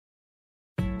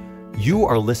You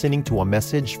are listening to a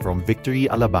message from Victory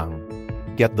Alabang.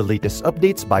 Get the latest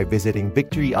updates by visiting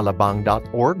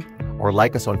victoryalabang.org or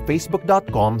like us on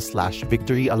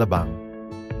facebook.com/victoryalabang.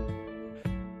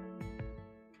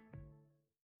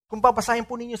 Kung babasahin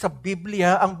po ninyo sa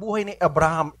Biblia, ang buhay ni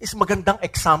Abraham is magandang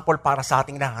example para sa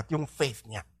ating lahat, yung faith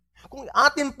niya. Kung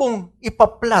atin pong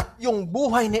ipaplat yung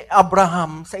buhay ni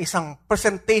Abraham sa isang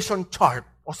presentation chart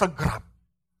o sa graph,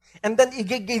 and then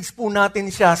i-gauge po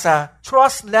natin siya sa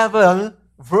trust level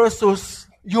versus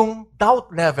yung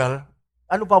doubt level,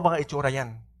 ano ba mga itsura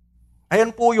yan? Ayan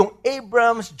po yung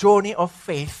Abraham's journey of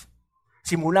faith.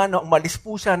 Simula na umalis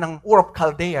po siya ng Ur of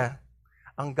Chaldea,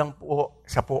 hanggang po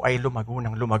siya po ay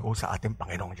lumago sa ating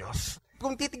Panginoong Diyos.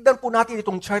 Kung titignan po natin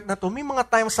itong chart na to, may mga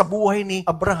times sa buhay ni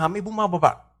Abraham ay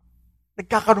bumababa.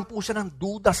 Nagkakaroon po siya ng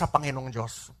duda sa Panginoong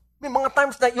Diyos. May mga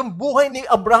times na yung buhay ni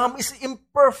Abraham is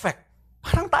imperfect.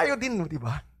 Parang tayo din, no, di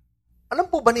ba? Alam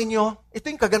po ba ninyo, ito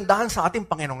yung kagandahan sa ating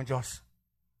Panginoong Diyos.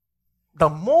 The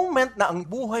moment na ang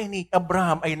buhay ni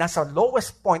Abraham ay nasa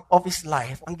lowest point of his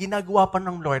life, ang ginagawa pa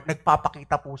ng Lord,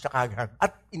 nagpapakita po siya kagad.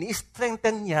 At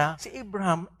ini-strengthen niya si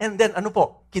Abraham. And then,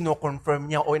 kino-confirm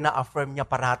niya o ina-affirm niya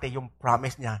parate yung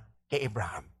promise niya kay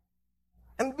Abraham.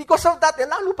 And because of that,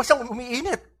 lalo pa siyang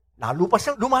umiinit. Lalo pa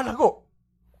siyang lumalago.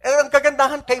 And ang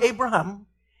kagandahan kay Abraham,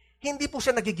 hindi po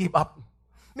siya nag-give up.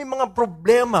 May mga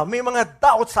problema, may mga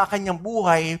doubts sa kanyang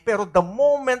buhay, pero the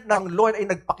moment na ang Lord ay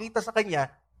nagpakita sa kanya,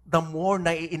 the more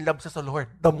nai-inlove siya sa Lord.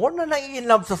 The more na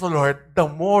nai-inlove siya sa Lord, the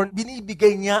more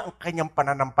binibigay niya ang kanyang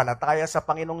pananampalataya sa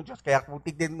Panginoong Diyos. Kaya kung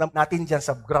tignan natin dyan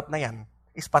sa graph na yan,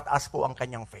 is pataas po ang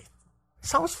kanyang faith.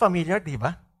 Sounds familiar, di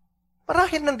ba?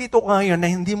 Marahil nandito ka ngayon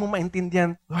na hindi mo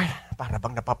maintindihan, Lord, para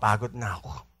bang napapagod na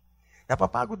ako.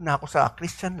 Napapagod na ako sa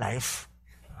Christian life.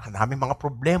 Maraming mga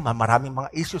problema, maraming mga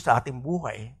issues sa ating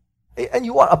buhay. And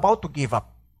you are about to give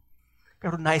up.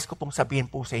 Pero nais ko pong sabihin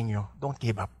po sa inyo, don't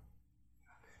give up.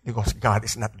 Because God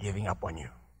is not giving up on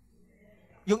you.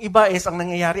 Yung iba ang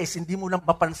nangyayari is hindi mo lang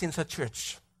mapansin sa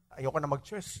church. Ayoko na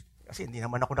mag-church kasi hindi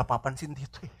naman ako napapansin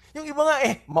dito. Yung iba nga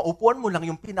maupuan mo lang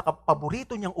yung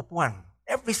pinaka-paborito niyang upuan.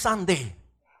 Every Sunday.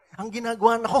 Ang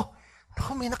ginagawa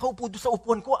may nakaupo doon sa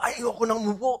upuan ko, ayoko nang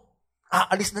umupo.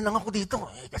 Aalis na lang ako dito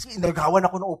kasi inagawan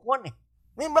ako ng upuan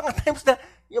May mga times na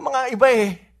yung mga iba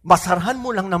masarahan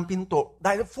mo lang ng pinto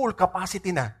dahil full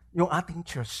capacity na yung ating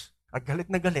church. At galit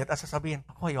na galit at sasabihin,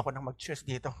 ayoko nang mag-church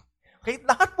dito. Okay,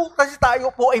 lahat po kasi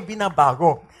tayo po ay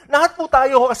binabago. Lahat po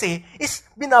tayo kasi is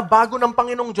binabago ng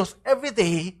Panginoong Diyos every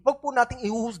day. Huwag po nating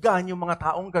ihuhusgahan yung mga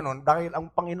taong ganon dahil ang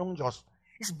Panginoong Diyos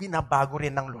is binabago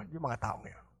rin ng Lord yung mga taong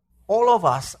ngayon. All of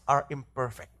us are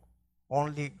imperfect.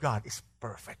 Only God is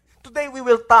perfect. Today we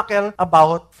will tackle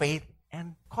about faith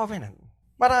and covenant.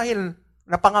 Marahil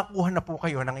napangakuhan na po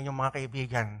kayo ng inyong mga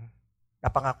kaibigan.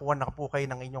 Napangakuhan na po kayo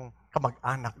ng inyong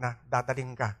kamag-anak na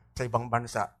dadaling ka sa ibang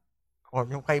bansa. O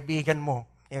yung kaibigan mo,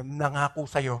 nangako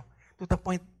sa'yo. To the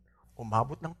point,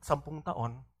 umabot ng 10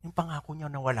 taon, yung pangako niya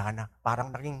nawala na.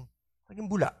 Parang naging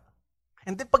bula.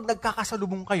 And then pag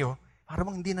nagkakasalubong kayo,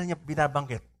 parang hindi na niya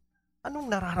binabanggit. Anong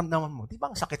nararamdaman mo? Di ba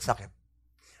ang sakit-sakit?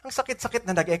 Ang sakit-sakit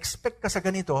na nag-expect ka sa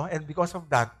ganito, and because of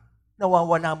that,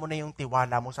 nawawala mo na yung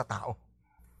tiwala mo sa tao.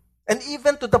 And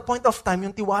even to the point of time,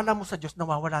 yung tiwala mo sa Diyos,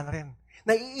 nawawala na rin.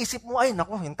 Naiisip mo,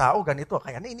 yung tao ganito.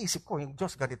 Kaya naiisip ko, yung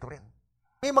Diyos ganito rin.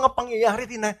 May mga pangyayari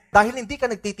din na dahil hindi ka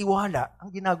nagtitiwala,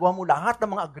 ang ginagawa mo, lahat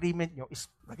ng mga agreement nyo is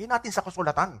lagay natin sa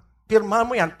kasulatan. Pirma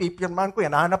mo yan, pipirmahan ko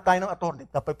yan, nahanap tayo ng attorney,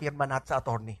 napipirma natin sa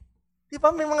attorney. Di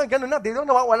ba may mga ganun na, di ba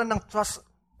nawawalan ng trust,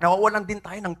 nawawalan din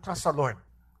tayo ng trust sa Lord.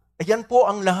 Ayan po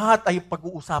ang lahat ay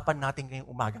pag-uusapan natin ngayong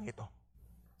umagang ito.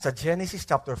 Sa Genesis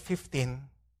chapter 15,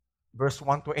 verse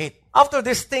 1-8. After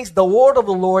these things, the word of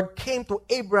the Lord came to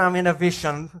Abraham in a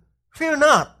vision. Fear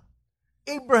not,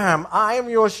 Abraham, I am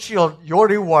your shield. Your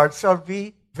reward shall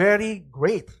be very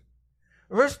great.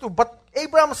 Verse 2, but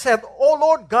Abraham said, O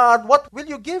Lord God, what will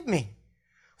you give me?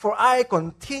 For I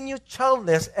continue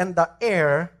childless, and the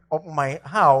heir of my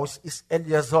house is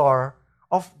Eleazar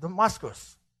of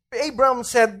Damascus. Abraham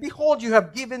said, Behold, you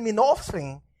have given me no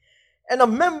offspring, and a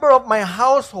member of my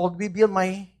household will be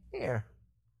my heir.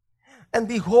 And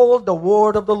behold, the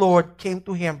word of the Lord came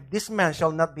to him, This man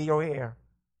shall not be your heir.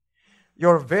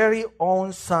 Your very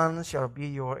own son shall be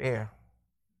your heir.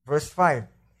 Verse 5.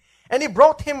 And he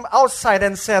brought him outside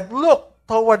and said, Look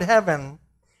toward heaven,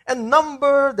 and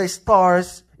number the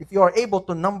stars, if you are able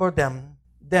to number them.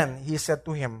 Then he said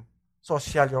to him, So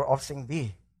shall your offspring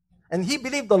be. And he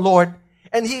believed the Lord,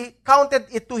 and he counted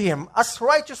it to him as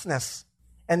righteousness.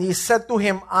 And he said to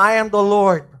him, I am the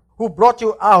Lord who brought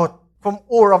you out from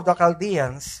Ur of the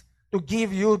Chaldeans to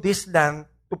give you this land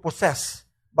to possess.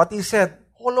 But he said,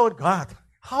 Oh Lord God,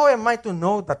 How am I to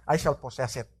know that I shall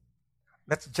possess it?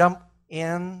 Let's jump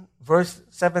in verse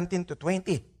 17 to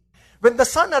 20. When the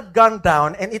sun had gone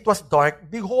down and it was dark,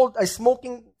 behold, a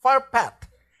smoking fire path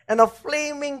and a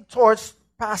flaming torch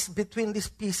passed between these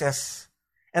pieces.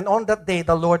 And on that day,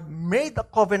 the Lord made a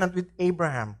covenant with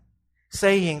Abraham,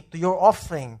 saying, to your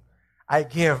offspring, I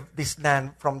give this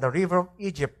land from the river of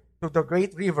Egypt to the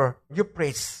great river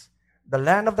Euphrates, the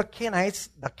land of the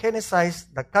Kenites, the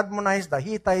Kenizzites, the Kadmonites, the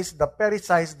Hittites, the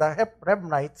Perizzites, the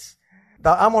Hebronites,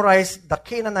 the Amorites, the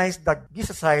Canaanites, the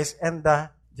Gizites, and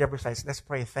the Jebusites. Let's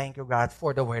pray. Thank you, God,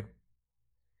 for the word.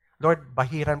 Lord,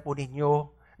 bahiran po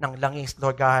ninyo ng langis,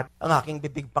 Lord God, ang aking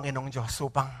bibig, Panginoong Diyos,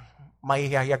 upang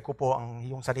maihayag ko po ang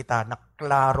iyong salita na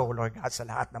klaro, Lord God, sa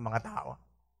lahat ng mga tao.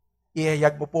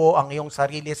 Ihayag mo po ang iyong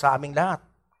sarili sa aming lahat.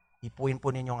 Ipuin po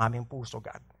ninyo ang aming puso,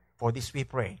 God. For this we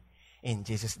pray. In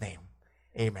Jesus' name.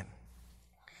 Amen.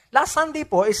 Last Sunday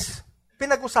po is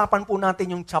pinag-usapan po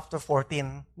natin yung chapter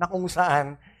 14 na kung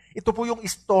saan ito po yung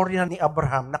istorya ni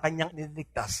Abraham na kanyang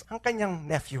niligtas ang kanyang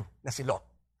nephew na si Lot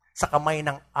sa kamay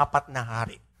ng 4 na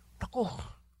hari. Ako,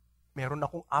 meron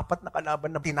akong 4 na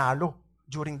kalaban na tinalo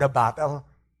during the battle.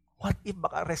 What if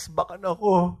baka resbakan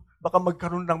ako? Baka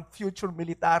magkaroon ng future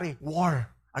military war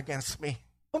against me.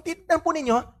 Kung titignan po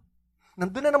ninyo,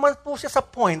 nandun na naman po siya sa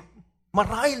point,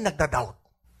 marahil nagda-doubt.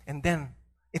 And then,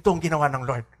 ito ang ginawa ng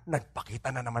Lord.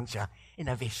 Nagpakita na naman siya in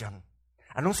a vision.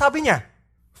 Anong sabi niya?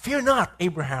 Fear not,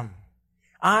 Abraham.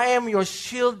 I am your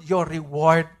shield, your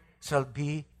reward shall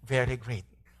be very great.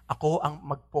 Ako ang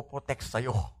magpoprotect sa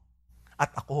iyo.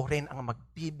 At ako rin ang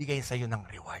magbibigay sa iyo ng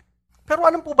reward. Pero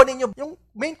alam po ba ninyo, yung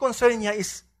main concern niya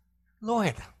is,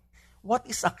 Lord, what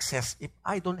is success if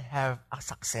I don't have a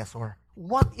successor?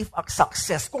 What if a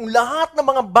success? Kung lahat ng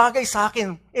mga bagay sa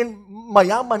akin,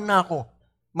 mayaman na ako,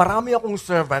 marami akong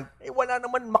servant, wala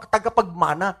naman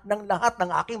makatagapagmana ng lahat ng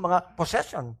aking mga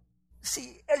possession.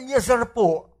 Si Eliezer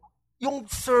po, yung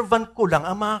servant ko lang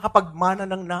ang makakapagmana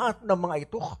ng lahat ng mga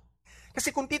ito.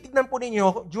 Kasi kung titignan po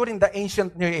ninyo, during the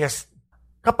ancient Near East,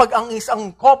 kapag ang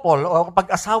isang couple o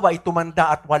kapag asawa ay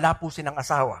tumanda at wala po silang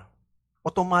asawa,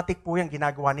 automatic po yung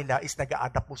ginagawa nila is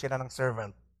nag-a-adapt po sila ng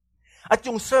servant. At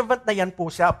yung servant na yan po,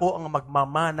 siya po ang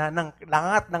magmamana ng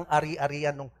lahat ng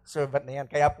ari-arian ng servant na yan.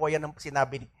 Kaya po yan ang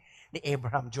sinabi ni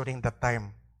Abraham during that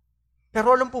time.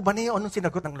 Pero alam po ba niyo anong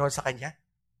sinagot ng Lord sa kanya?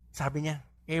 Sabi niya,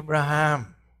 Abraham,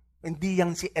 hindi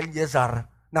yan si Eliezer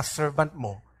na servant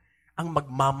mo ang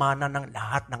magmamana ng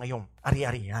lahat ng iyong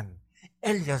ari-arian.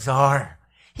 Eliezer,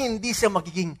 hindi siya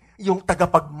magiging yung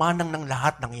tagapagmanang ng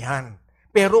lahat ng yan.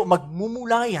 Pero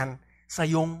magmumula yan sa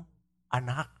iyong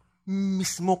anak.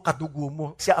 Mismo kadugo mo.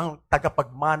 Siya ang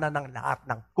tagapagmana ng lahat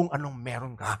ng kung anong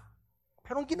meron ka.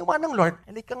 Pero ang ginawa ng Lord,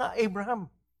 hindi ka nga Abraham.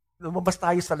 Lumabas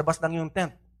tayo sa labas ng iyong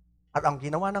tent. At ang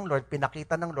ginawa ng Lord,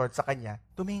 pinakita ng Lord sa kanya,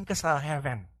 tumingin ka sa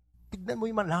heaven. Tignan mo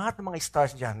yung lahat ng mga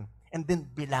stars dyan and then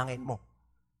bilangin mo.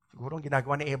 Siguro ang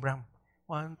ginagawa ni Abraham,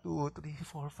 1, 2, 3,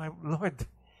 4, 5, Lord.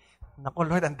 Naku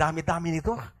Lord, ang dami-dami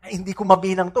nito. Hindi ko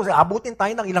mabilang to. Abutin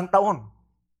tayo ng ilang taon.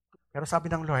 Pero sabi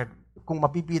ng Lord, kung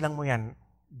mabibilang mo yan,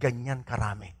 ganyan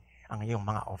karami ang iyong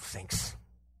mga offerings.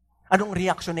 Anong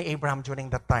reaction ni Abraham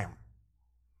during that time?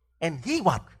 And he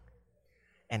what?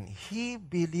 And he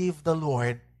believed the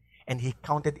Lord and he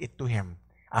counted it to him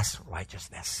as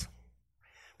righteousness.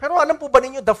 Pero alam po ba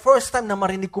ninyo, the first time na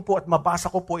marinig ko po at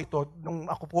mabasa ko po ito, nung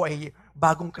ako po ay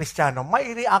bagong Kristiyano, my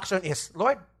reaction is,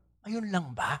 Lord, ayun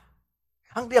lang ba?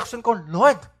 Ang reaction ko,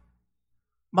 Lord,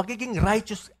 magiging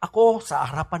righteous ako sa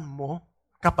harapan mo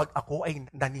kapag ako ay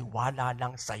naniwala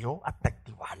lang sa'yo at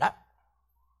nagtiwala.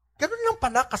 Ganun lang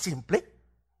pala kasimple.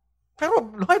 Pero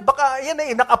Lord, baka yan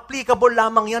ay naka-applicable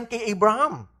lamang yan kay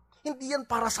Abraham. Hindi yan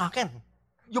para sa akin.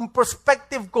 Yung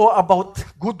perspective ko about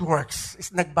good works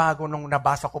is nagbago nung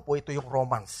nabasa ko po ito yung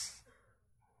Romans.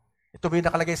 Ito ba yung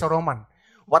nakalagay sa Roman?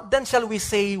 What then shall we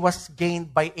say was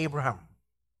gained by Abraham?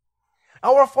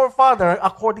 Our forefather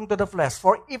according to the flesh,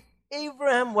 for if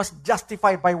Abraham was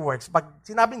justified by works. Pag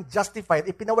sinabing justified,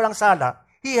 ipinawalang sala,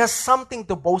 he has something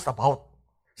to boast about.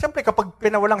 Siyempre, kapag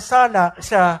pinawalang sala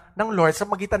siya ng Lord sa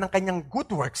magitan ng kanyang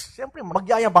good works, siyempre,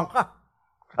 magyayabang ka.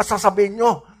 At sasabihin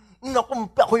nyo,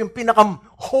 ako yung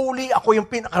pinaka-holy, ako yung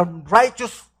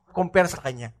pinaka-righteous compare sa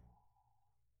kanya.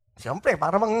 Siyempre,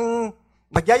 parang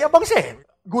magyayabang siya.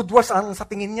 Good works ang sa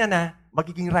tingin niya na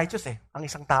magiging righteous ang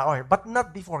isang tao but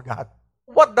not before God.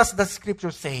 What does the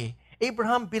scripture say?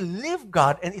 Abraham believed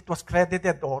God and it was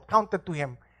credited or counted to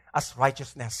him as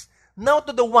righteousness. Now to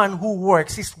the one who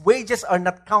works, his wages are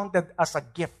not counted as a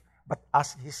gift, but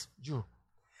as his due.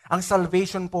 Ang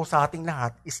salvation po sa ating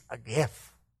lahat is a gift.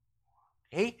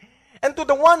 Okay? And to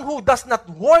the one who does not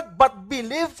work but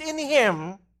believes in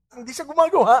him Hindi siya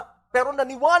gumagawa, pero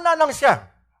naniwala lang siya.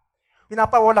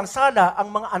 Pinapawalang sala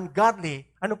ang mga ungodly.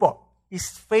 Ano po? His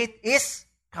faith is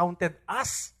counted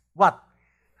as what?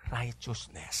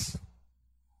 Righteousness.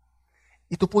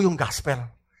 Ito po yung gospel.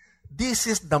 This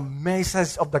is the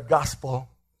message of the gospel.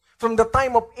 From the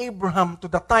time of Abraham to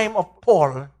the time of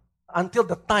Paul, until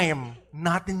the time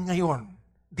natin ngayon,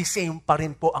 the same pa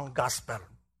rin po ang gospel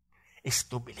is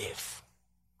to believe.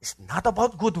 It's not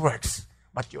about good works,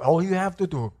 but all you have to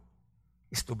do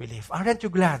is to believe. Aren't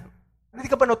you glad? Hindi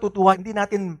ka ba natutuwa? Hindi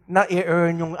natin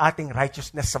na-earn yung ating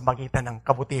righteousness sa magitan ng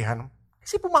kabutihan.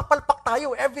 Kasi pumapalpak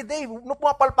tayo everyday.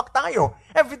 Pumapalpak tayo.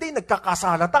 Everyday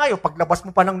nagkakasala tayo. Paglabas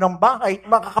mo pa lang ng bahay,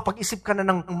 makakapag-isip ka na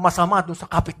ng masama doon sa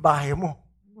kapitbahay mo.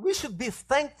 We should be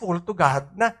thankful to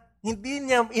God na hindi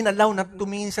niya inalaw na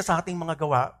tumingin siya sa ating mga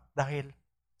gawa dahil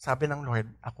sabi ng Lord,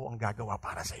 ako ang gagawa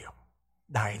para sa iyo.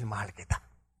 Dahil mahal kita.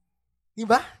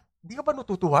 Diba? Hindi ka ba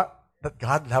natutuwa that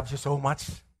God loves you so much?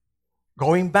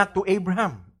 Going back to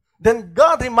Abraham. Then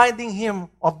God reminding him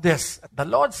of this. The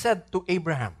Lord said to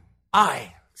Abraham,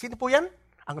 sino po yan?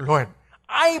 Ang Lord.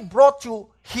 I brought you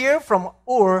here from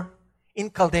Ur in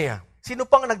Chaldea. Sino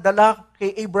pang nagdala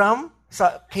kay Abraham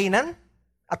sa Canaan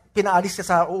at pinaalis siya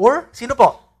sa Ur? Sino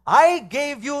po? I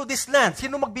gave you this land.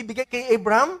 Sino magbibigay kay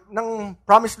Abraham ng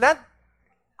promised land?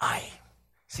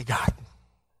 Si God.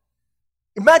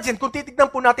 Imagine, kung titignan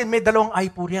po natin, may dalawang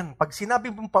I po yan. Pag sinabi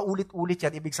mong paulit-ulit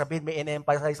yan, ibig sabihin may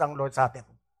in-emphasize ang Lord sa atin.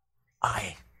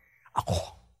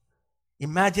 Ako.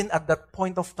 Imagine at that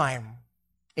point of time,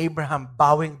 Abraham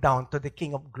bowing down to the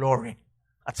King of Glory.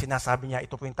 At sinasabi niya,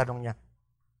 ito po yung tanong niya,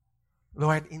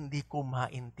 Lord, hindi ko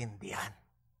maintindihan.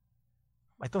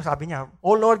 Ito sabi niya,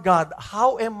 Oh Lord God,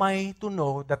 how am I to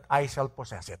know that I shall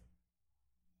possess it?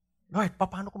 Lord,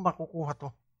 paano ko makukuha to?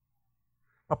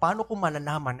 Paano ko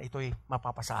malalaman ito'y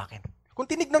mapapasa akin? Kung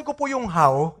tinignan ko po yung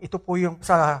how, ito po yung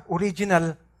sa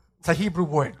original, sa Hebrew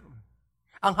word.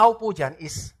 Ang how po dyan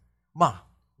is ma.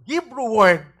 Hebrew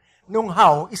word nung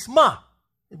how is ma.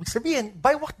 Ibig sabihin,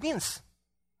 by what means?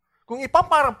 Kung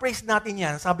ipaparaphrase natin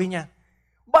yan, sabi niya,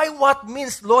 by what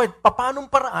means, Lord, paanong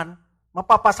paraan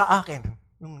mapapasa akin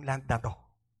yung land na to?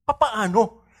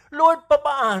 Paano? Lord,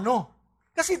 paano?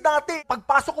 Kasi dati,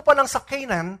 pagpasok ko pa lang sa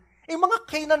Canaan, mga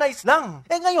Canaanites lang.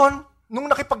 Ngayon,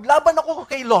 nung nakipaglaban ako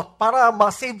kay Lot para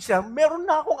ma-save siya, meron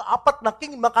na akong 4 na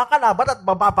king makakalaban at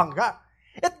bababangga.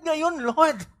 At ngayon,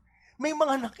 Lord, may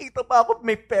mga nakita pa ako,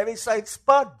 may parasites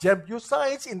pa,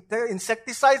 Jebusites,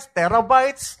 insecticides,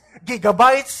 terabytes,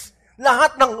 gigabytes,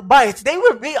 lahat ng bytes, they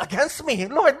will be against me.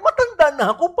 Lord, matanda na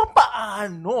ako,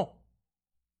 paano?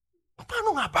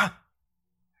 Paano nga ba?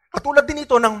 Katulad din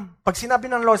ito ng pag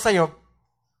sinabi ng Lord sa'yo,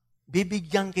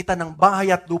 bibigyan kita ng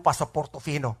bahay at lupa sa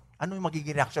Portofino. Ano yung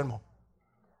magiging reaction mo?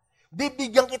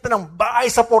 Bibigyan kita ng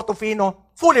bahay sa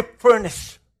Portofino, fully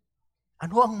furnished.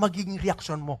 Ano ang magiging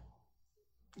reaction mo?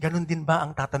 Ganon din ba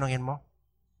ang tatanungin mo?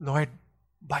 Lord,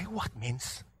 by what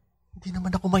means? Hindi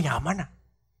naman ako mayaman.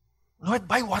 Lord,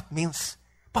 by what means?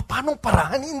 Paanong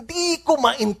paraan? Hindi ko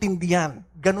maintindihan.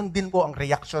 Ganon din po ang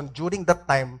reaction during that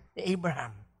time ni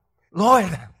Abraham.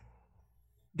 Lord,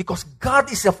 because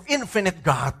God is an infinite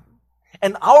God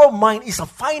and our mind is a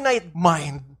finite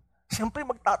mind, siyempre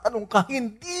magtatanong ka,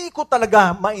 hindi ko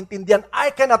talaga maintindihan. I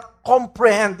cannot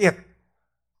comprehend it.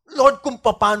 Lord, kung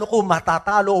paano ko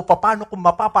matatalo o paano ko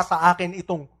mapapasa akin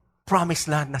itong promised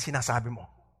land na sinasabi mo.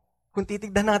 Kung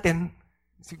titignan natin,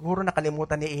 siguro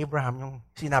nakalimutan ni Abraham yung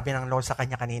sinabi ng Lord sa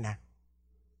kanya kanina.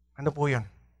 Ano po yun?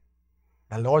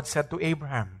 The Lord said to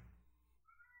Abraham,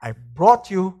 I brought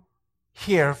you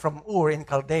here from Ur in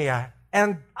Chaldea,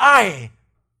 and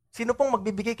sino pong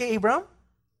magbibigay kay Abraham?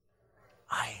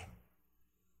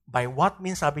 By what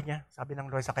means, sabi niya, sabi ng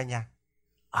Lord sa kanya,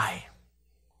 I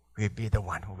will be the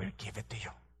one who will give it to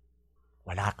you.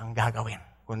 Wala kang gagawin,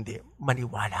 kundi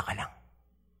maniwala ka lang.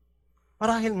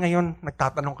 Marahil ngayon,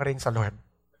 nagtatanong ka rin sa Lord,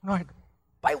 Lord,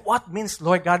 by what means,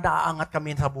 Lord God, naaangat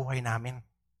kami sa buhay namin?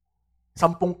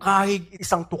 10 kahig,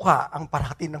 1 tuka ang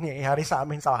parati nangyayari sa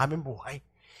amin sa aming buhay.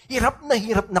 Hirap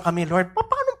na kami, Lord.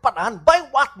 Paano paraan?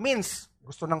 By what means?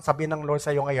 Gusto nang sabihin ng Lord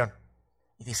sa iyo ngayon,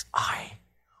 it is I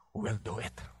who will do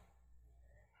it.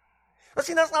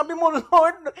 Kasi sinasabi mo,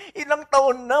 Lord, ilang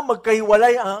taon na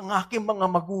magkahiwalay ang aking mga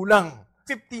magulang.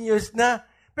 15 years na.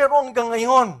 Pero hanggang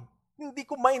ngayon, hindi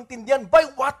ko maintindihan.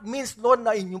 By what means, Lord,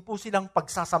 na inyo po silang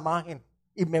pagsasamahin,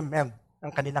 i-mend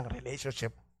ang kanilang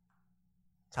relationship.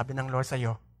 Sabi ng Lord sa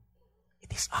iyo,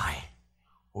 it is I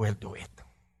who will do it.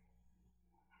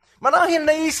 Marahil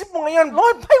naisip mo ngayon,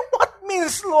 Lord, by what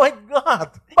means, Lord God?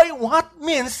 By what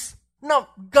means na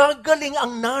gagaling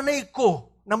ang nanay ko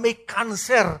na may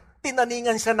cancer?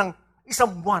 Tinaningan siya ng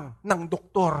 1 buwan ng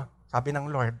doktor Sabi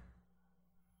ng Lord,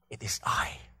 it is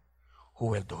I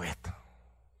who will do it.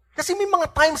 Kasi may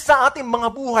mga times sa ating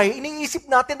mga buhay, iniisip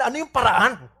natin ano yung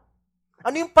paraan.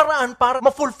 Ano yung paraan para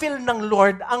ma-fulfill ng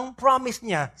Lord ang promise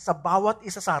niya sa bawat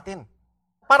isa sa atin.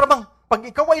 Para bang, pag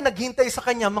ikaw ay naghintay sa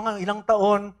Kanya mga ilang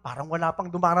taon, parang wala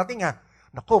pang dumarating ha.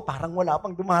 Naku, parang wala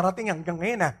pang dumarating hanggang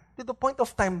ngayon ha. To the point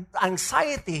of time,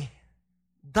 anxiety,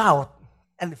 doubt,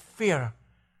 and fear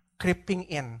creeping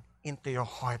into your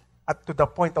heart. At to the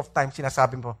point of time,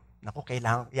 sinasabi mo, naku,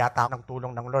 kailangan yata ng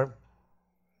tulong ng Lord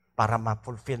para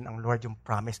ma-fulfill ng Lord yung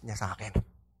promise niya sa akin.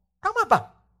 Tama ba?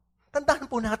 Tandaan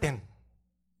po natin,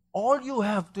 all you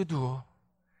have to do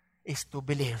is to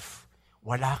believe.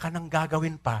 Wala ka nang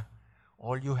gagawin pa.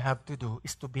 All you have to do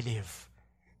is to believe.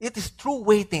 It is true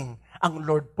waiting. Ang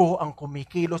Lord po ang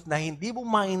kumikilos na hindi mo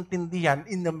maintindihan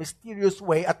in a mysterious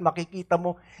way at makikita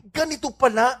mo, ganito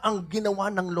pala ang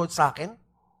ginawa ng Lord sa akin?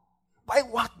 By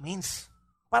what means?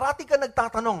 Parati ka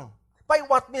nagtatanong, by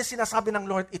what means sinasabi ng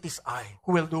Lord, it is I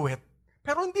who will do it.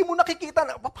 Pero hindi mo nakikita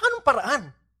na, paano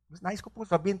paraan? Nais ko po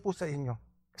sabihin po sa inyo,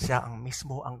 siya ang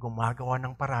mismo ang gumagawa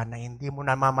ng paraan na hindi mo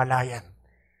namamalayan.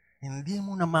 Hindi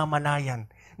mo namamalayan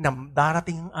na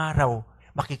darating ang araw,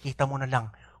 makikita mo na lang,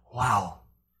 wow,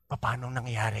 paano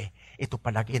nangyari? Ito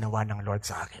pala ginawa ng Lord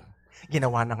sa akin.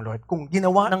 Ginawa ng Lord. Kung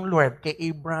ginawa ng Lord kay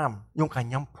Abraham, yung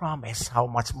kanyang promise, how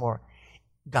much more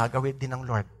gagawin din ng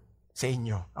Lord sa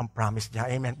inyo ang promise niya.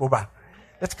 Amen po ba?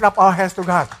 Let's clap our hands to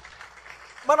God.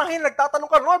 Marahil nagtatanong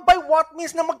ka, Lord, by what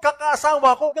means na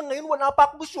magkakaasawa ko? Hanggang ngayon wala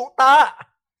pa akong syuta.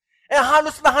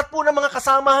 Halos lahat po ng mga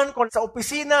kasamahan ko sa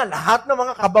opisina, lahat ng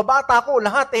mga kababata ko,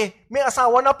 lahat may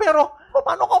asawa na. Pero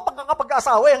paano ko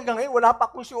pagkakapag-asawa hanggang ngayon wala pa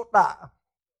akong syuta?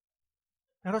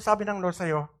 Pero sabi ng Lord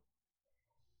sa'yo,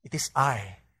 it is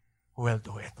I who will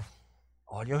do it.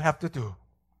 All you have to do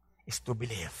is to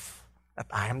believe that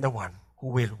I am the one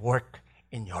who will work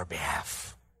in your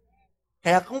behalf.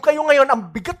 Kaya kung kayo ngayon,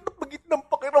 ang bigat ng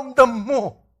pakiramdam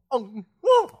mo,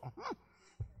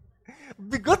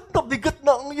 bigat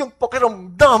na ang iyong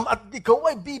pakiramdam at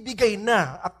ikaw ay bibigay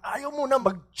na at ayaw mo na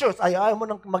mag-church, ayaw mo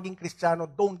na maging Kristiyano,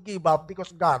 don't give up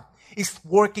because God is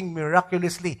working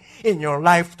miraculously in your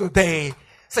life today.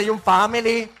 Sa iyong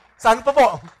family, saan pa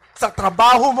po? Sa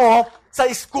trabaho mo, sa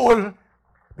school,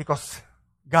 because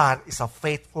God is a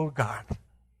faithful God.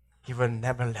 He will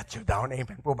never let you down.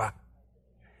 Amen po ba?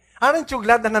 Aren't you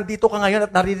glad na nandito ka ngayon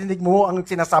at naririnig mo ang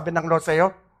sinasabi ng Lord sa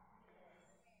iyo?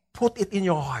 Put it in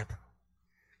your heart.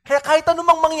 Kaya kahit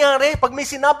anumang mangyari, pag may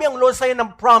sinabi ang Lord sa iyo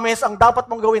ng promise, ang dapat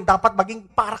mong gawin, dapat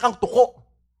maging para kang tuko.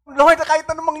 Lord, kahit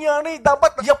anumang mangyari,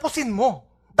 dapat yapusin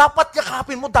mo. Dapat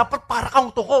yakapin mo, dapat para kang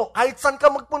tuko. Kahit saan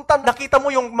ka magpunta, nakita mo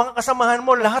yung mga kasamahan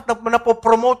mo, lahat na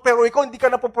napopromote, pero ikaw hindi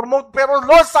ka napopromote. Pero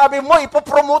Lord, sabi mo,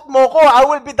 ipopromote mo ko. I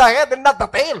will be the head and not the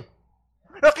tail.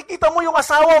 Nakikita mo yung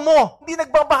asawa mo, hindi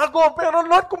nagbabago. Pero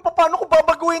Lord, kung paano ko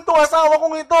babaguhin itong asawa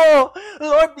kong ito?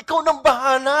 Lord, ikaw nang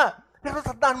bahala. Pero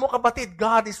tandaan mo kapatid,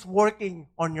 God is working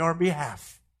on your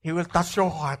behalf. He will touch your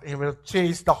heart. He will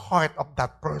change the heart of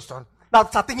that person. Na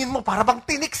sa tingin mo, para bang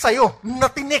tinik sa'yo.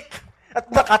 Natinik. At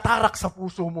nakatarak sa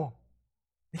puso mo.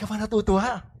 Hindi ka ba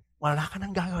natutuwa? Wala ka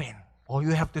nang gagawin. All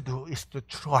you have to do is to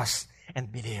trust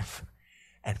and believe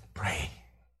and pray.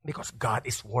 Because God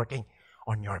is working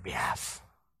on your behalf.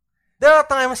 There are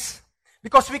times,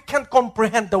 because we can't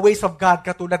comprehend the ways of God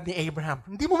katulad ni Abraham.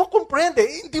 Hindi mo makomprehend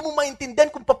hindi mo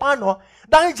maintindihan kung paano.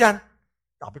 Dahil dyan,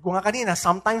 sabi ko nga kanina,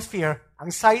 sometimes fear,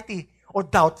 anxiety, or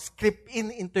doubt creep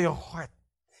into your heart.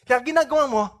 Kaya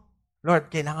ginagawa mo, Lord,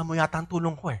 kailangan mo yata ang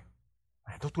tulong ko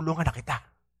tutulungan na kita.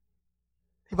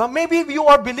 Diba? Maybe you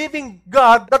are believing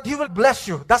God that He will bless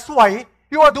you. That's why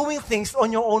you are doing things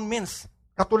on your own means.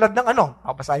 Katulad ng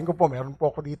babasahin ko po, meron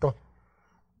po ako dito.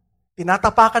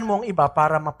 Tinatapakan mo ang iba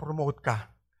para ma-promote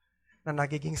ka na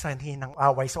nagiging sanhi ng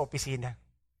away sa opisina.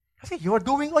 Kasi you are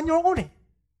doing on your own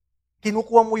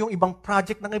Kinukuha mo yung ibang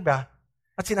project ng iba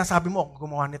at sinasabi mo,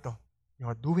 gumawa nito.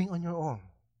 You are doing on your own.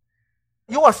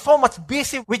 You are so much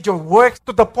busy with your work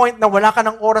to the point na wala ka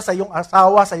ng oras sa iyong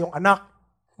asawa, sa iyong anak.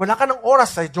 Wala ka ng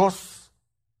oras sa Diyos.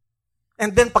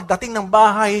 And then pagdating ng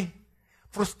bahay,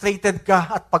 frustrated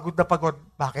ka at pagod na pagod.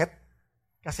 Bakit?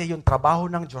 Kasi yung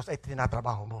trabaho ng Diyos ay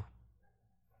tinatrabaho mo.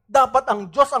 Dapat ang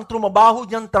Diyos ang trumabaho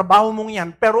niyan, trabaho mong yan,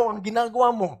 pero ang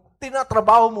ginagawa mo,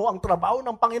 tinatrabaho mo ang trabaho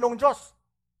ng Panginoong Diyos.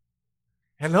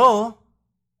 Hello?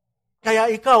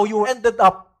 Kaya ikaw, you ended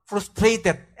up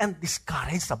frustrated and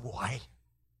discouraged sa buhay.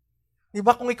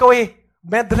 Diba kung ikaw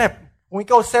medrep, kung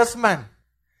ikaw salesman,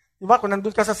 diba kung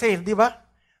nandun ka sa sale, diba?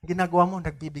 Ginagawa mo,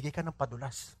 nagbibigay ka ng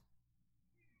padulas.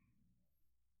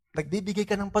 Nagbibigay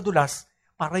ka ng padulas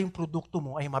para yung produkto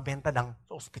mo ay mabenta lang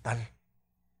sa ospital.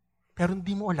 Pero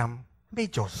hindi mo alam may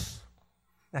Diyos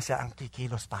na siya ang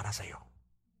kikilos para sa iyo.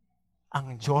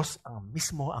 Ang Diyos ang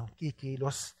mismo ang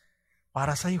kikilos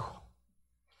para sa iyo.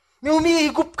 May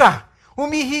humihigop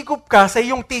ka sa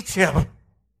iyong teacher.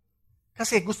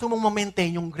 Kasi gusto mong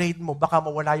ma-maintain yung grade mo, baka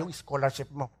mawala yung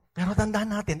scholarship mo. Pero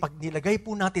tandaan natin, pag nilagay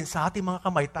po natin sa ating mga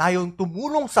kamay, tayong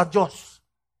tumulong sa Diyos,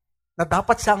 na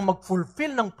dapat siyang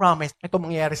mag-fulfill ng promise, ito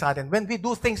mangyayari sa atin. When we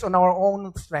do things on our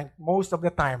own strength, most of the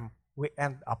time, we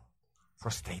end up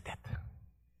frustrated.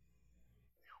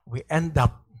 We end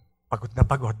up pagod na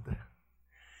pagod.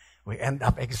 We end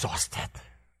up exhausted.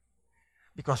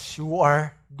 Because you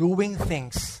are doing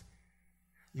things,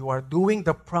 you are doing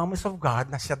the promise of God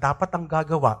na siya dapat ang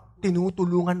gagawa,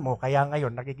 tinutulungan mo, kaya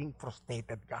ngayon nagiging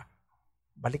frustrated ka.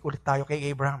 Balik ulit tayo kay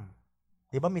Abraham.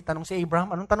 Di ba may tanong si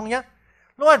Abraham? Anong tanong niya?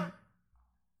 Lord,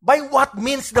 by what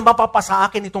means na mapapasa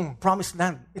akin itong promised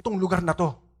land, itong lugar na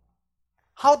to?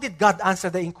 How did God answer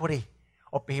the inquiry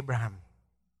of Abraham?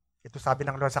 Ito sabi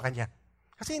ng Lord sa kanya.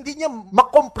 Kasi hindi niya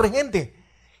makomprehend eh.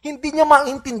 Hindi niya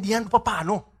maintindihan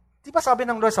paano. Di ba sabi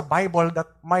ng Lord sa Bible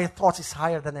that my thoughts is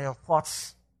higher than your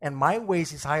thoughts and my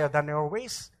ways is higher than your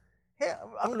ways?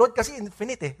 Ang Lord kasi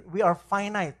infinite eh. We are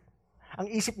finite. Ang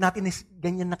isip natin is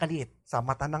ganyan na kaliit sa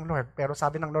mata ng Lord. Pero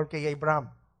sabi ng Lord kay Abraham,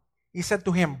 He said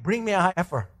to him, bring me a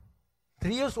heifer,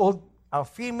 3 years old, a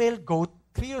female goat,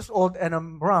 3 years old, and a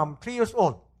ram, 3 years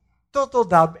old, turtle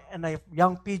dove, and a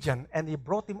young pigeon. And he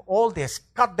brought him all this,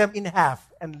 cut them in half,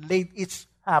 and laid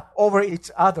each half over each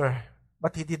other.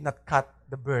 But he did not cut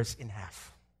the birds in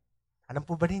half. Alam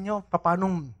po ba ninyo,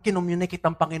 paano kinommunicate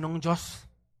ang Panginoong Diyos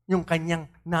yung kanyang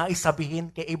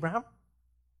naisabihin kay Abraham?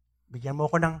 Bigyan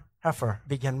mo ko ng heifer,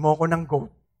 bigyan mo ko ng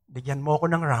goat, bigyan mo ko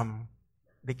ng ram,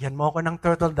 bigyan mo ko ng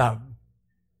turtle dove,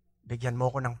 bigyan mo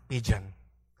ko ng pigeon,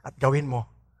 at gawin mo,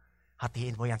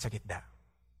 hatiin mo yan sa gitna.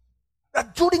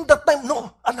 At during that time,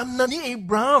 alam na ni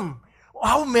Abraham,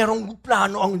 wow, merong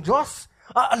plano ang Diyos.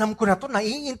 Alam ko na to,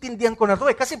 naiintindihan ko na to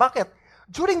eh. Kasi bakit?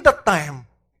 During that time,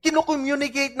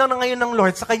 kinukommunicate na ngayon ng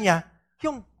Lord sa kanya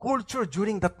yung culture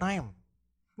during that time.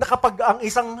 Na kapag ang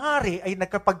isang hari ay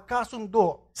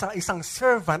nagkapagkasundo sa isang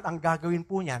servant, ang gagawin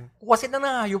po niyan, kuha sila ng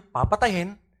hayop,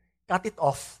 papatayin, cut it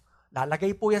off,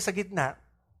 lalagay po yan sa gitna,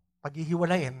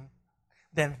 paghihiwalayin,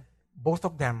 then both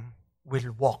of them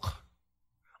will walk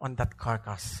on that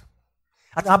carcass.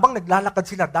 At habang naglalakad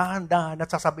sila, dahan-dahan at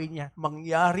sasabihin niya,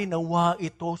 mangyari nawa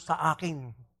ito sa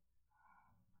akin.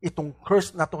 Itong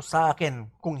curse na to sa akin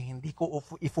kung hindi ko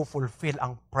i-fulfill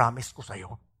ang promise ko sa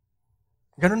iyo.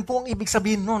 Ganun po ang ibig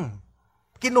sabihin nun.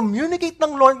 Kinommunicate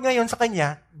ng Lord ngayon sa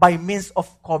kanya by means of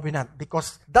covenant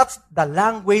because that's the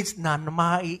language na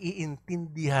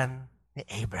maiintindihan ni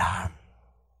Abraham.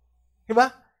 Diba?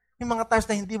 May mga times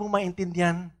na hindi mo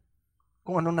maintindihan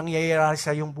kung anong nangyayari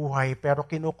sa iyong buhay pero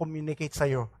kino-communicate sa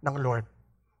iyo ng Lord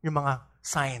yung mga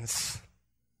signs.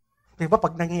 Diba?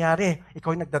 Pag nangyayari,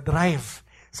 ikaw ay nagdadrive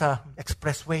sa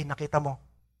expressway, nakita mo,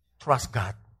 trust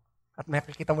God. At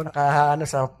nakikita mo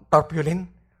sa tarpaulin,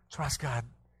 trust God.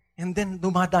 And then,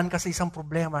 dumadaan ka sa isang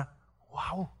problema.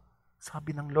 Wow!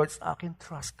 Sabi ng Lord sa akin,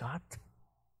 trust God.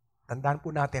 Tandaan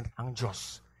po natin, ang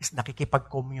Diyos is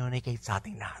nakikipag-communicate sa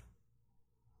ating lahat.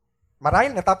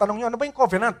 Marahil, natatanong nyo, ano ba yung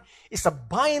covenant? It's a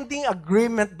binding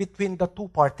agreement between the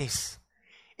two parties.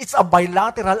 It's a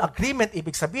bilateral agreement.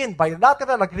 Ibig sabihin,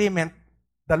 bilateral agreement,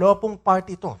 dalawa pong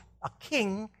party ito. A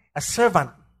king, a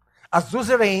servant, a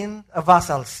suzerain, a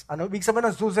vassals. Ano ibig sabihin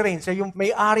ng suzerain? Siya yung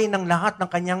may-ari ng lahat ng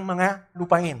kanyang mga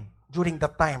lupain during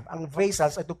that time. Ang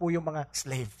vassals, ito po yung mga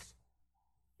slaves.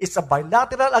 It's a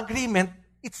bilateral agreement.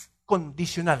 It's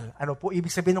conditional. Ano po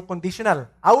ibig sabihin ng conditional?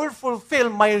 I will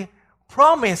fulfill my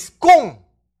promise kung,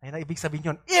 ayun na ibig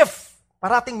sabihin yun, if,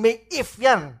 parating may if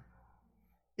yan.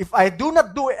 If I do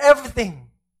not do everything,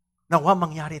 nawa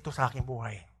mangyari ito sa aking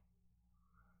buhay.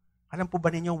 Alam po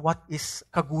ba ninyo what is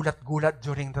kagulat-gulat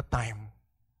during the time?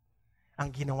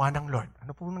 Ang ginawa ng Lord.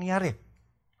 Ano po nangyari?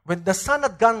 When the sun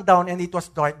had gone down and it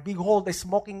was dark, behold, a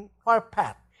smoking fire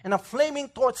path and a flaming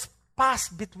torch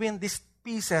passed between these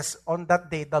pieces. On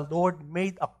that day, the Lord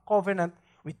made a covenant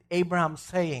with Abraham,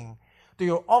 saying, to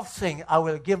your offspring, I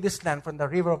will give this land from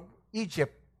the river of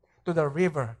Egypt to the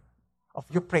river of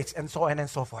Euphrates, and so on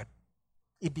and so forth.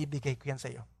 Ibibigay ko yan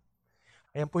sa iyo.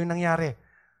 Ayan po yung nangyari.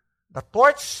 The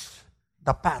torch,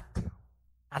 the path.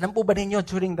 Alam po ba ninyo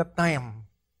during that time,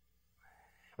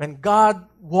 when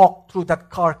God walked through that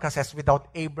carcasses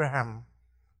without Abraham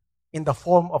in the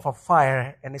form of a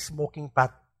fire and a smoking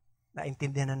path,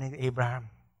 naintindihan na ni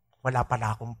Abraham, wala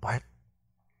pala akong part.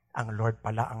 Ang Lord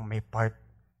pala ang may part.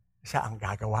 Siya ang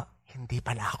gagawa, hindi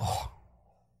pala ako.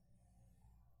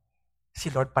 Si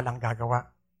Lord pala ang gagawa,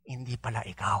 hindi pala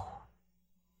ikaw.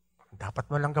 Dapat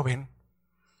mo lang gawin,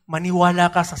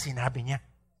 maniwala ka sa sinabi niya.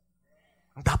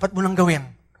 Ang dapat mo lang gawin,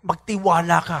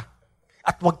 magtiwala ka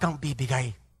at huwag kang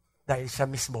bibigay dahil siya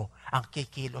mismo ang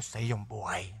kikilos sa iyong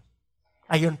buhay.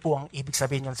 Ayun po ang ibig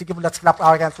sabihin niyon. Sige, let's clap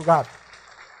our hands to God.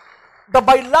 The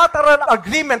bilateral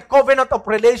agreement, covenant of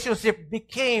relationship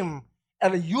became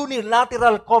a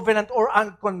unilateral covenant or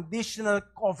unconditional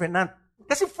covenant.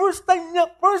 Kasi first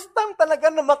time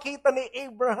talaga na makita ni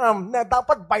Abraham na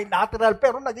dapat bilateral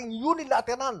pero naging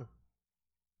unilateral.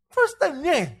 First time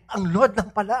niya eh. Ang Lord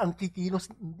lang pala ang kikilos,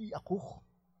 hindi ako.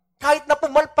 Kahit na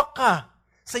pumalpak ka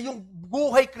sa iyong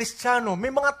buhay Kristiyano,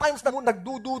 may mga times na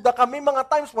nagdududa ka, may mga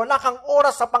times wala kang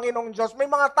oras sa Panginoong Diyos, may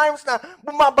mga times na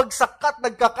bumabagsak ka at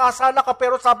nagkakasala ka,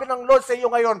 pero sabi ng Lord sa iyo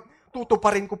ngayon,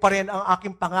 tutuparin ko pa rin ang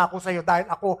aking pangako sa iyo dahil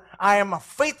ako, I am a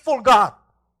faithful God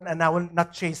and I will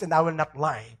not change and I will not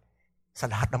lie sa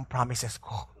lahat ng promises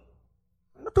ko.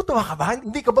 Natutuwa ka ba?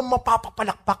 Hindi ka ba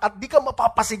mapapapalakpak at hindi ka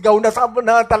mapapasigaw na sabi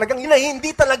na talagang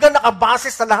hindi talaga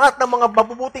nakabase sa lahat ng mga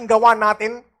mabubuting gawa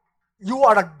natin? You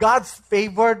are a God's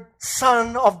favored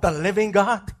son of the living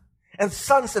God and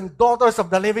sons and daughters of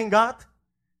the living God.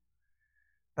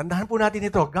 Tandaan po natin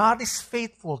ito, God is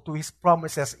faithful to His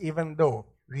promises even though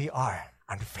we are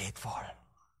unfaithful.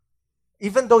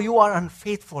 Even though you are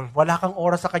unfaithful, wala kang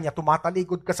oras sa Kanya,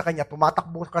 tumatalikod ka sa Kanya,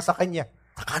 tumatakbo ka sa Kanya.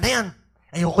 Saka na yan.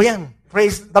 Ayoko yan.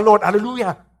 Praise the Lord.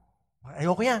 Hallelujah.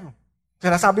 Ayoko yan.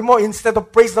 Sinasabi mo, instead of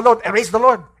praise the Lord, erase the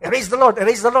Lord. Erase the Lord.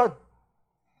 Erase the Lord.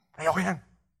 Ayoko yan.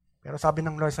 Pero sabi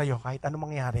ng Lord sa iyo, kahit ano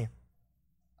mangyari,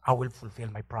 I will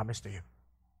fulfill my promise to you.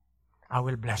 I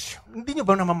will bless you. Hindi nyo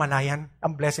ba namamalayan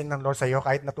ang blessing ng Lord sa iyo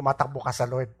kahit na tumatakbo ka sa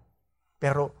Lord?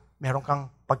 Pero meron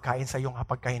kang pagkain sa iyong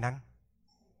hapagkainan?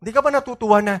 Hindi ka ba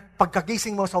natutuwa na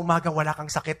pagkagising mo sa umaga, wala kang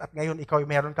sakit at ngayon ikaw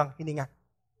meron kang hininga?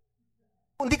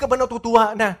 Hindi ka ba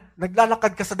natutuwa na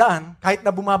naglalakad ka sa daan, kahit na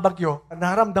bumabagyo,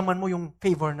 naramdaman mo yung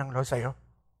favor ng Lord sa'yo?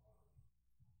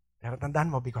 Pero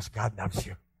tandaan mo, because God loves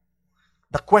you.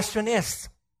 The question is,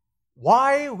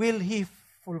 why will He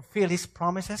fulfill His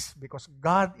promises? Because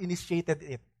God initiated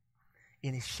it.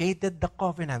 Initiated the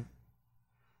covenant.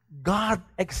 God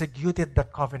executed the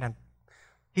covenant.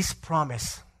 His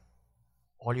promise.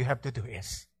 All you have to do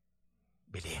is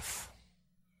believe.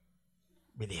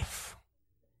 Believe.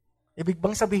 Ibig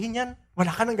bang sabihin yan,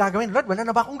 wala ka nang gagawin? Lord, wala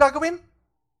na ba akong gagawin?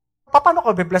 Paano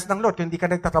ka be-bless ng Lord kung hindi ka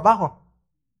nagtatrabaho?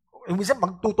 Minsan,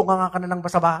 magtutunga ka na lang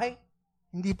ba sa bahay?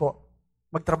 Hindi po.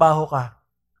 Magtrabaho ka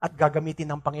at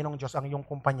gagamitin ng Panginoong Diyos ang iyong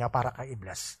kumpanya para ka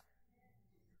i-bless.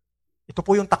 Ito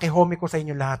po yung takihome ko sa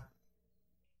inyo lahat.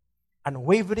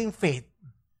 Unwavering faith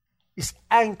is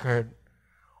anchored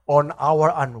on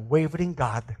our unwavering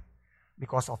God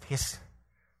because of His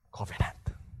covenant.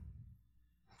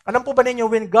 Alam po ba ninyo,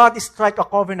 when God strike a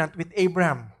covenant with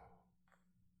Abraham,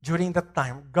 during that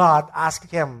time, God asked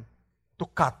him to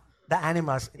cut the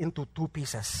animals into 2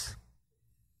 pieces.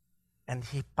 And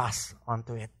he passed on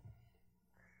to it.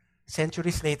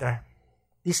 Centuries later,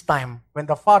 this time, when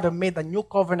the Father made a new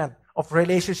covenant of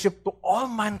relationship to all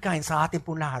mankind sa atin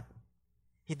po lahat,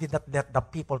 He did not let the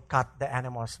people cut the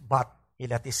animals, but He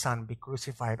let His Son be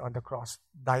crucified on the cross,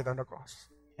 died on the cross.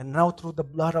 And now through the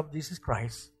blood of Jesus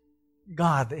Christ,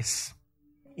 God is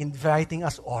inviting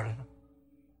us all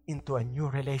into a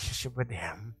new relationship with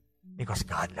Him because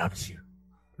God loves you.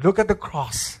 Look at the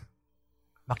cross.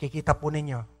 Makikita po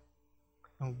ninyo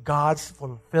yung God's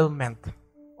fulfillment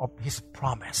of His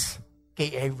promise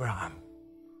kay Abraham.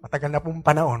 Matagal na pong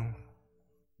panahon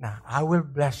na I will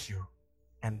bless you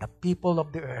and the people of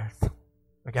the earth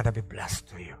are gonna be blessed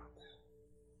to you.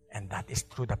 And that is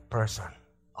through the person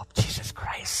of Jesus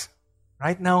Christ.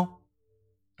 Right now,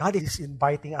 God is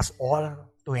inviting us all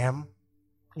to Him.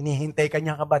 Hinihintay ka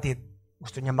niya, kapatid.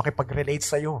 Gusto niya makipag-relate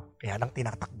sa iyo. Kaya lang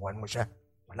tinatakbuhan mo siya.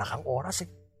 Wala kang oras eh.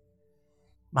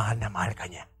 Mahal na mahal ka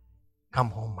niya. Come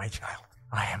home, my child.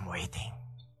 I am waiting.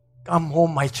 Come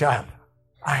home, my child.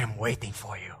 I am waiting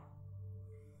for you.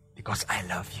 Because I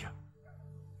love you.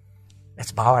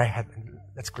 Let's bow our head and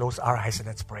let's close our eyes and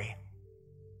let's pray.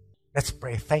 Let's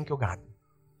pray. Thank you, God.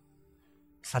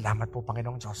 Salamat po,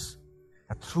 Panginoong Diyos.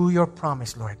 That through your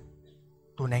promise, Lord,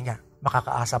 tunay nga,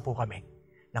 makakaasa po kami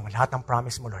ng lahat ng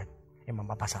promise mo, Lord, ay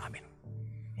mamapasa amin.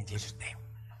 In Jesus' name,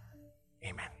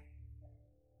 amen.